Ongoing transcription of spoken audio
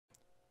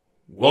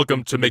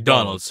Welcome to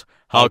McDonald's.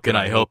 How can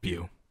I help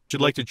you? Would you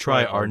like to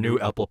try our new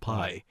apple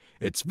pie?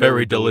 It's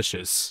very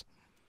delicious.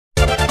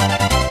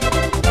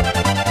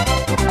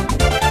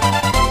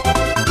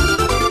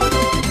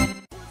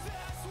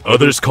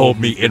 Others call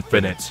me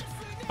Infinite.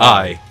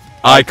 I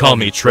call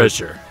me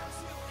Treasure.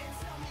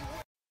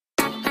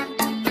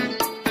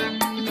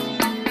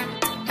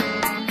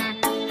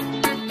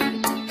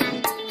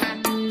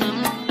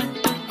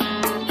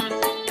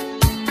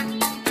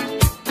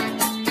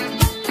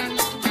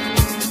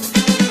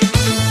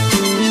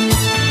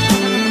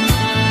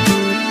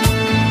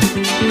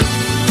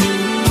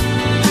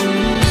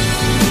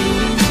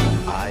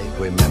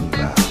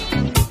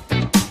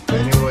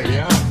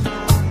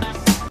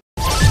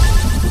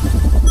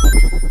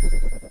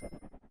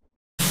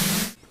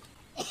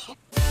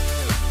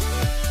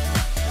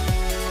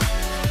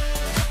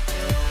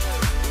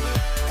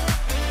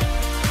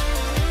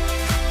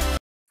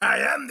 I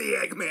am the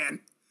Eggman.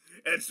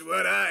 That's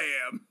what I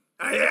am.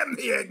 I am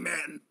the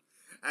Eggman.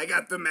 I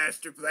got the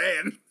master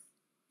plan.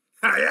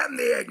 I am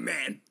the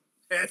Eggman.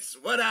 That's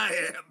what I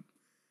am.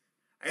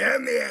 I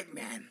am the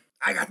Eggman.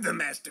 I got the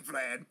master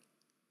plan.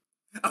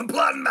 I'm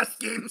plotting my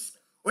schemes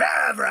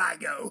wherever I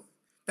go.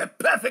 They're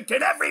perfect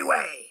in every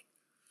way.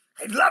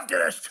 I'd love to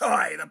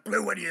destroy the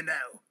blue one you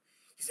know.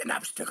 He's an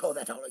obstacle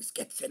that always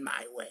gets in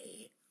my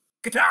way.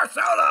 Guitar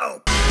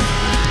solo!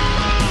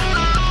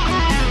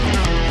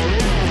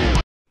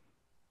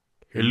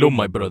 Hello,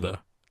 my brother.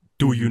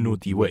 Do you know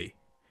the way?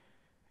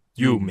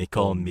 You may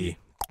call me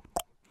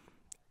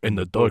in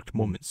the dark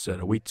moments that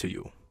await to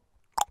you.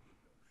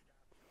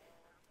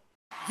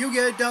 You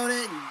get a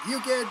donut, and you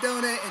get a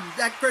donut, and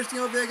that person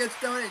over there gets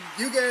a donut, and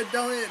you get a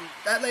donut, and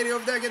that lady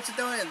over there gets a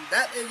donut, and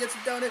that lady gets a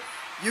donut,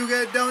 you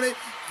get a donut,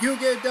 you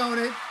get a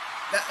donut,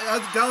 that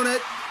other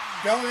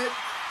donut,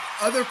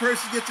 other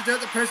person gets a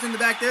donut, the person in the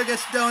back there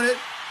gets a donut.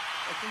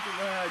 I think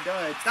we're running out of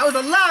donuts. That was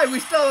a lie! We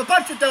stole a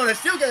bunch of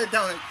donuts! You get a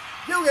donut!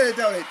 You get a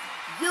donut!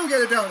 You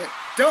get a donut!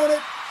 Donut!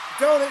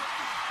 Donut!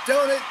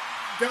 Donut!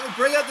 Donut!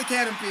 Bring out the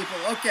cannon, people.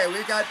 Okay, we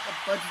got a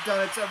bunch of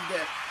donuts over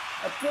there.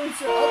 I'm pretty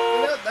sure.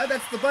 Oh,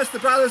 that's the bus. The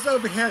brothers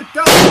over here.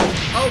 Donut!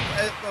 Oh,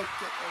 okay. The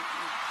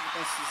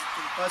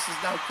bus is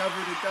now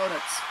covered in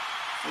donuts.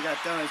 We got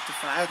donuts to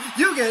fry.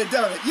 You get a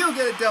donut! You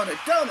get a donut!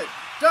 Donut!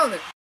 Donut!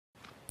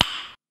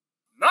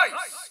 Nice!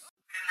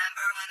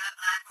 Remember when the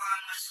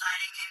platform was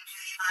sliding into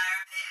the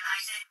fire pit and I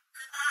said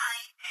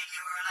goodbye and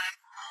you were like,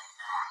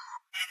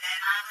 and then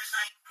I was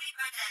like, we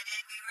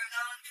pretended we were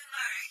going to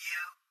murder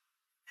you.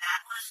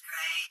 That was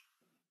great.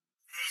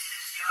 This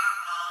is your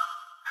fault.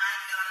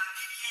 I'm going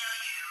to kill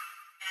you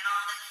and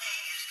all the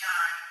cake is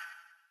gone.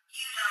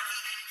 You don't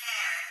even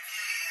care, do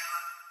you?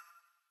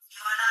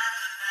 You're not a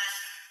good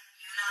person.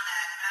 You know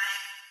that,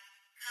 right?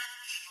 Good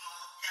people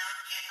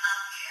don't get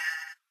up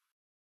here.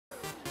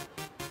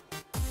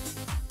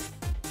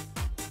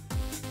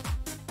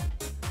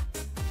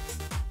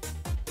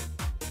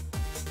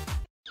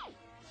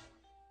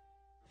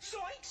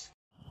 Zoinks!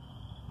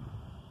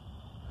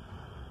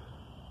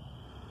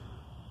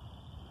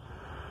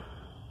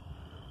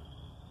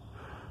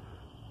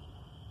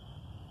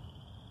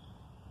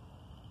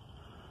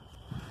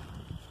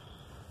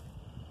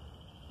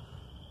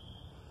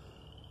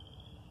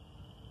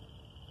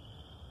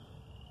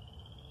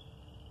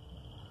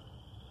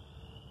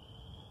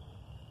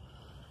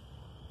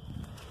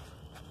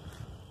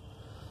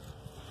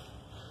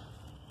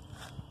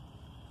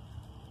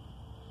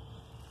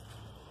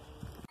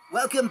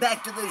 Welcome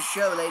back to the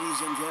show,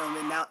 ladies and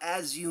gentlemen. Now,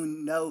 as you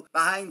know,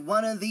 behind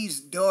one of these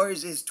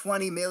doors is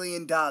 $20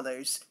 million.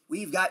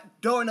 We've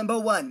got door number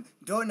 1,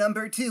 door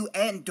number 2,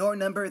 and door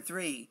number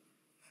 3.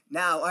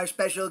 Now, our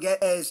special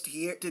guest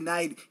here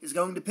tonight is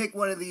going to pick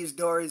one of these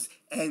doors,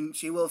 and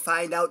she will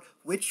find out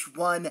which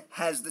one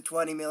has the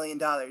 $20 million.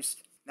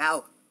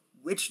 Now,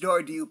 which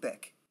door do you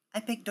pick? I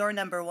picked door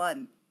number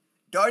 1.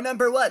 Door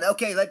number 1.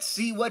 Okay, let's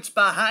see what's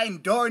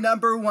behind door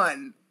number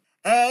 1.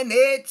 And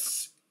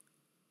it's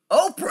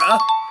Oprah?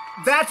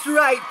 That's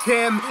right,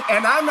 Tim,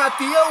 and I'm not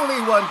the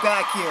only one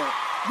back here.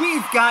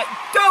 We've got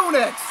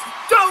donuts!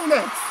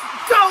 Donuts!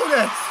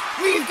 Donuts!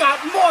 We've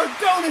got more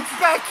donuts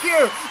back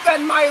here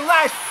than my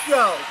last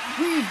show!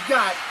 We've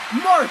got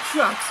more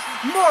trucks,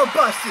 more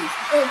buses,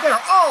 and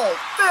they're all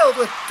filled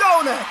with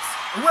donuts!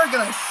 And we're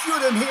gonna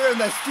shoot them here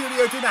in the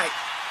studio tonight.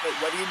 Wait,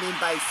 what do you mean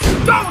by shoot?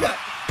 Donut!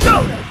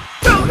 Donut!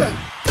 Donut!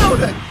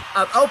 Donut!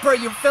 Oprah,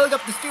 you're filling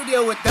up the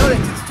studio with donuts.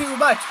 It's too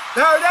much.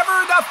 There are never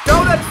enough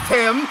donuts,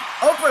 Tim.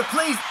 Oprah,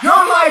 please.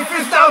 Your life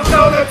is now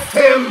donuts,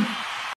 Tim.